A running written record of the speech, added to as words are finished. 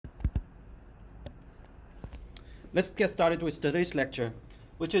Let's get started with today's lecture,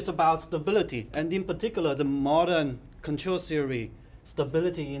 which is about stability, and in particular, the modern control theory,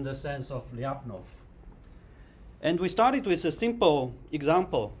 stability in the sense of Lyapunov. And we started with a simple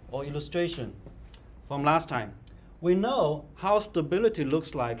example or illustration from last time. We know how stability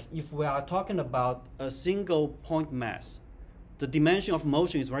looks like if we are talking about a single point mass. The dimension of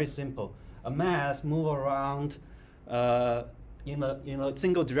motion is very simple. A mass moves around in a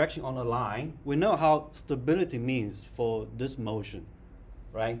single direction on a line. We know how stability means for this motion,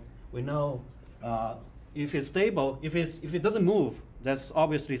 right? We know if it's stable, if it doesn't move, that's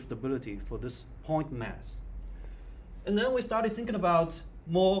obviously stability for this point mass. And then we started thinking about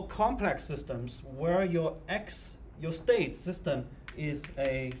more complex systems where your state system is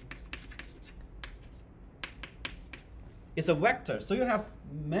a vector. So you have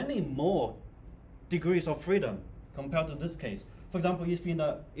many more degrees of freedom compared to this case. For example,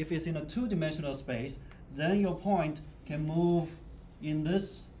 if it's in a two-dimensional space, then your point can move in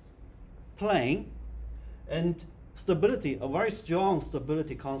this plane. And stability, a very strong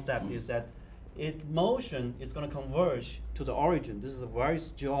stability concept is that motion is going to converge to the origin. This is a very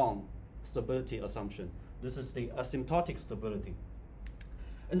strong stability assumption. This is the asymptotic stability.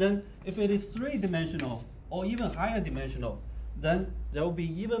 And then if it is three-dimensional or even higher dimensional, then there will be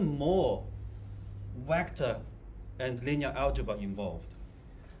even more vector and linear algebra involved.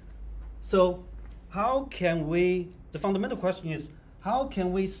 So how can we, the fundamental question is, how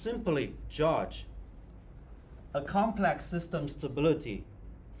can we simply judge a complex system stability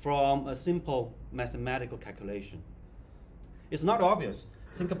from a simple mathematical calculation? It's not obvious.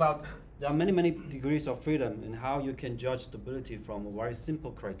 Think about, there are many, many degrees of freedom in how you can judge stability from a very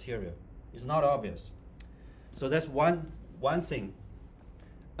simple criteria. It's not obvious. So that's one thing.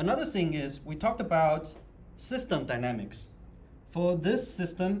 Another thing is, we talked about system dynamics. For this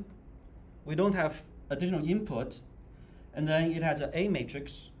system, we don't have additional input, and then it has an A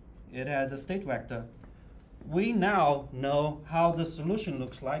matrix, it has a state vector. We now know how the solution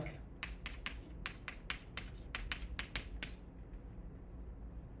looks like.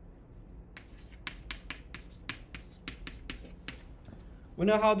 We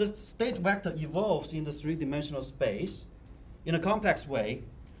know how the state vector evolves in the three-dimensional space in a complex way.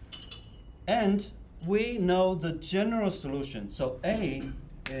 And we know the general solution. So A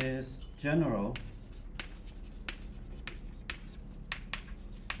is general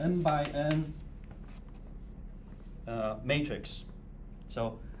n by n matrix.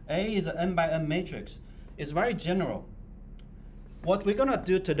 So A is an n by n matrix. It's very general. What we're going to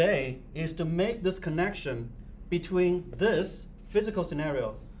do today is to make this connection between this physical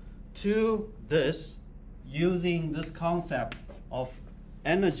scenario to this using this concept of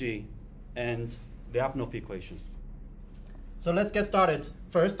energy and Lyapunov equation. So let's get started.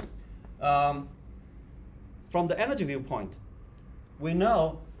 First, from the energy viewpoint, we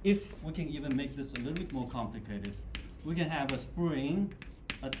know, if we can even make this a little bit more complicated, we can have a spring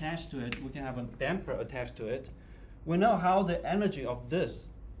attached to it, we can have a damper attached to it. We know how the energy of this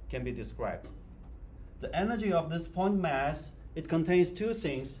can be described. The energy of this point mass, it contains two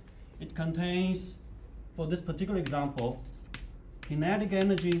things. It contains, for this particular example, kinetic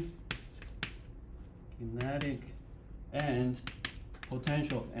energy, and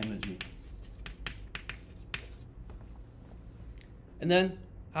potential energy. And then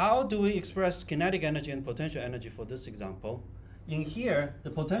how do we express kinetic energy and potential energy for this example? In here, the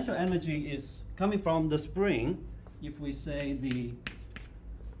potential energy is coming from the spring. If we say the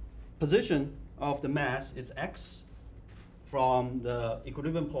position of the mass is x from the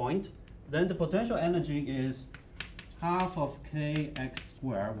equilibrium point, then the potential energy is half of kx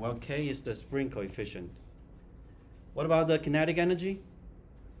squared, where k is the spring coefficient. What about the kinetic energy?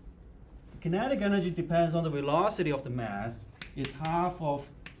 Kinetic energy depends on the velocity of the mass. It's half of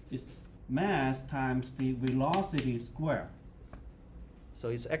its mass times the velocity square. So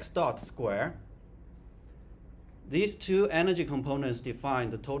it's x dot square. These two energy components define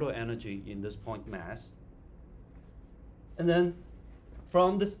the total energy in this point mass. And then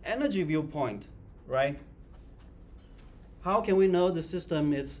from this energy viewpoint, right, how can we know the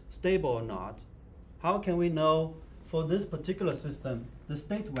system is stable or not? How can we know for this particular system, the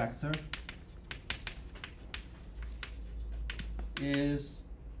state vector is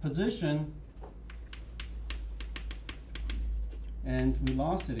position and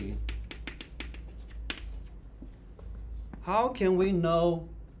velocity? How can we know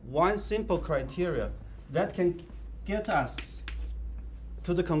one simple criteria that can get us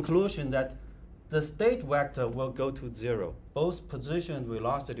to the conclusion that the state vector will go to 0. Both position and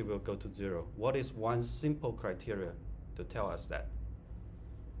velocity will go to 0. What is one simple criteria to tell us that?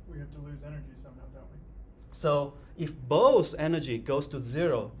 We have to lose energy somehow, don't we? So if both energy goes to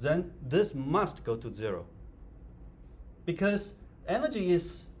 0, then this must go to 0. Because energy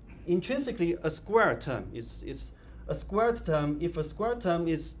is intrinsically a square term. It's a squared term. If a squared term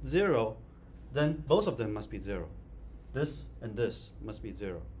is 0, then both of them must be 0. This and this must be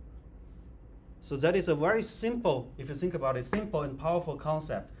 0. So that is a very simple, if you think about it, simple and powerful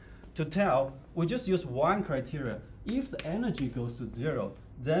concept to tell. We just use one criteria. If the energy goes to 0,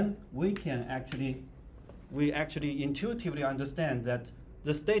 then we actually intuitively understand that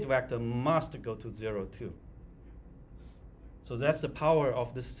the state vector must go to 0 too. So that's the power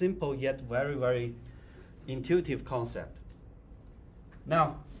of this simple yet very, very intuitive concept.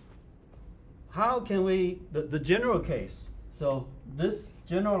 Now, how can we, the general case, so this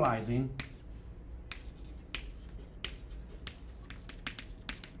generalizing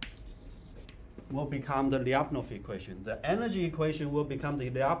will become the Lyapunov equation. The energy equation will become the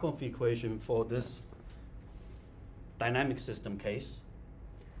Lyapunov equation for this dynamic system case.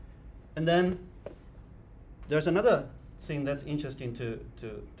 And then there's another thing that's interesting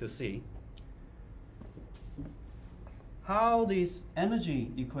to see. How these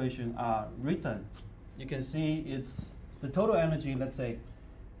energy equations are written. You can see it's the total energy, let's say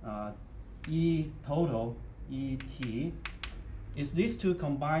E total, ET, is these two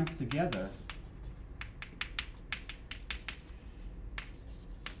combined together.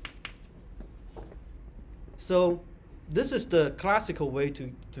 So this is the classical way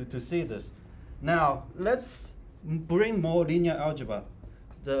to see this. Now let's bring more linear algebra.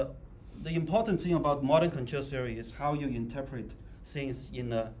 The important thing about modern control theory is how you interpret things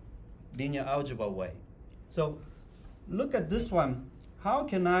in a linear algebra way. So look at this one. How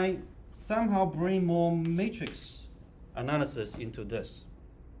can I somehow bring more matrix analysis into this?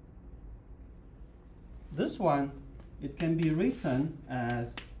 This one, it can be written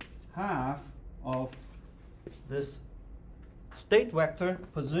as half of this state vector,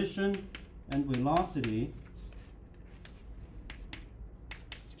 position and velocity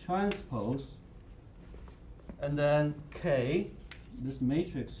transpose, and then K, this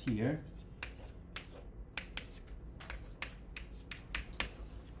matrix here,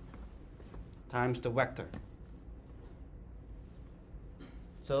 times the vector.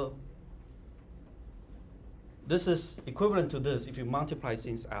 So this is equivalent to this if you multiply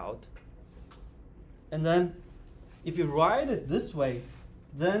things out. And then if you write it this way,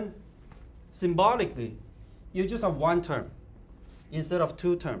 then symbolically, you just have one term instead of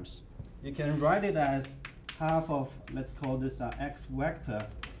two terms. You can write it as half of, let's call this X vector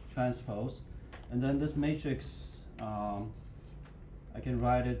transpose. And then this matrix, I can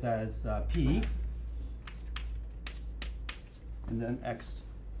write it as P, and then X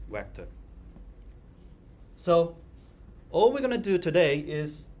vector. So all we're going to do today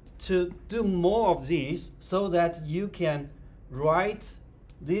is to do more of these so that you can write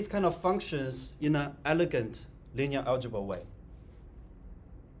these kind of functions in an elegant linear algebra way.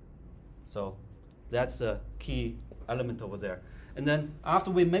 So that's a key element over there. And then after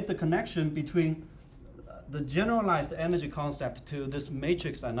we make the connection between the generalized energy concept to this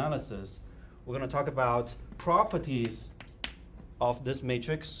matrix analysis, we're going to talk about properties of this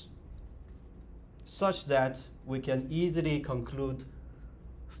matrix such that we can easily conclude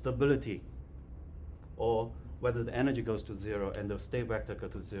stability, or whether the energy goes to 0 and the state vector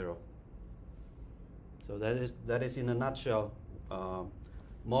goes to 0. So that is in a nutshell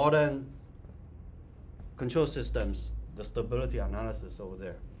modern control systems, the stability analysis over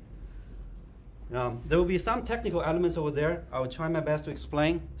there. There will be some technical elements over there. I will try my best to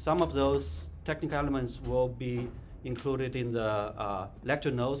explain. Some of those technical elements will be included in the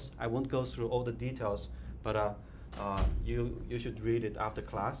lecture notes. I won't go through all the details, but you should read it after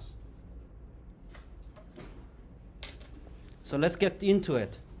class. So let's get into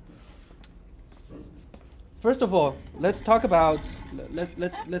it. First of all, let's talk about,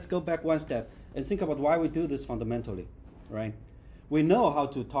 let's go back one step and think about why we do this fundamentally, right? We know how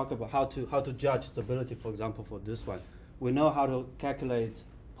to talk about how to judge stability, for example, for this one. We know how to calculate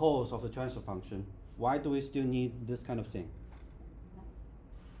poles of the transfer function. Why do we still need this kind of thing?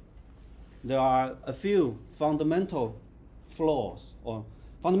 There are a few fundamental flaws or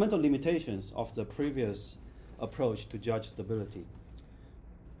fundamental limitations of the previous approach to judge stability.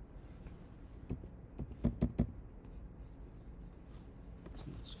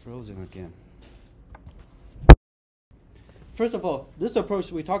 It's frozen again. First of all, this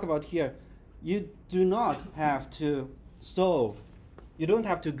approach we talk about here, you do not have to solve, you don't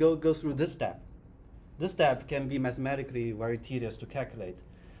have to go through this step. This step can be mathematically very tedious to calculate.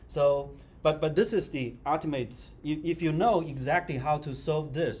 So But this is the ultimate. If you know exactly how to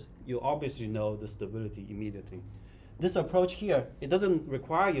solve this, you obviously know the stability immediately. This approach here, it doesn't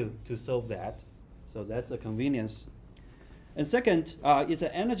require you to solve that, so that's a convenience. And second, is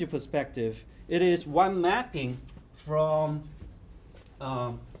an energy perspective. It is one mapping from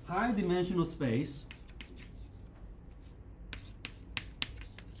high dimensional space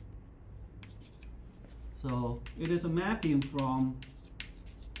so it is a mapping from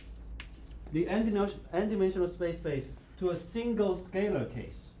the n-dimensional space to a single scalar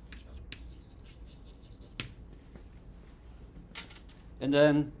case. And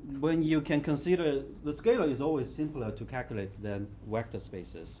then when you can consider, the scalar is always simpler to calculate than vector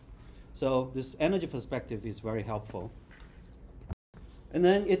spaces. So this energy perspective is very helpful. And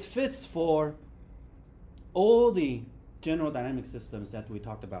then it fits for all the general dynamic systems that we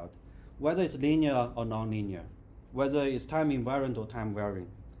talked about, whether it's linear or nonlinear, whether it's time invariant or time varying.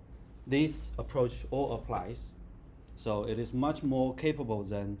 This approach all applies. So it is much more capable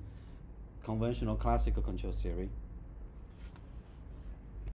than conventional classical control theory.